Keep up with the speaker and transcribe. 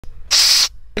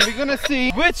We're gonna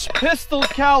see which pistol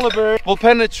caliber will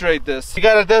penetrate this. We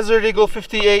got a Desert Eagle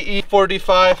 58E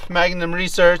 45 Magnum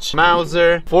Research,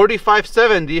 Mauser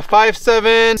 4570,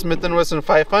 5.7 Smith & Wesson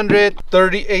 500,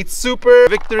 38 Super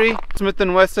Victory Smith &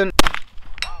 Wesson.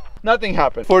 Nothing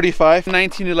happened. 45,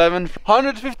 1911,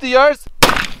 150 yards.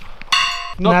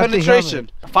 No Nothing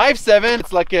penetration. 5.7,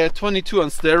 it's like a 22 on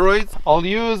steroids. I'll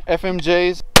use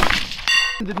FMJs.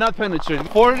 Did not penetrate.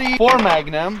 44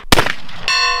 Magnum,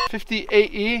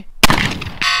 58E.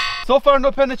 So far,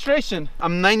 no penetration.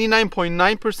 I'm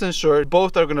 99.9% sure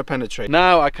both are gonna penetrate.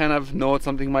 Now I kind of know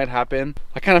something might happen.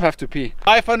 I kind of have to pee.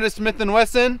 500 Smith &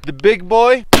 Wesson, the big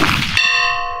boy.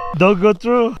 Don't go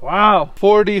through. Wow.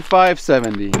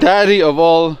 4570. Daddy of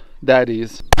all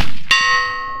daddies.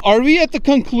 Are we at the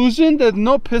conclusion that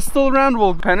no pistol round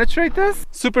will penetrate this?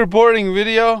 Super boring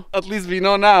video. At least we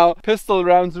know now pistol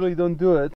rounds really don't do it.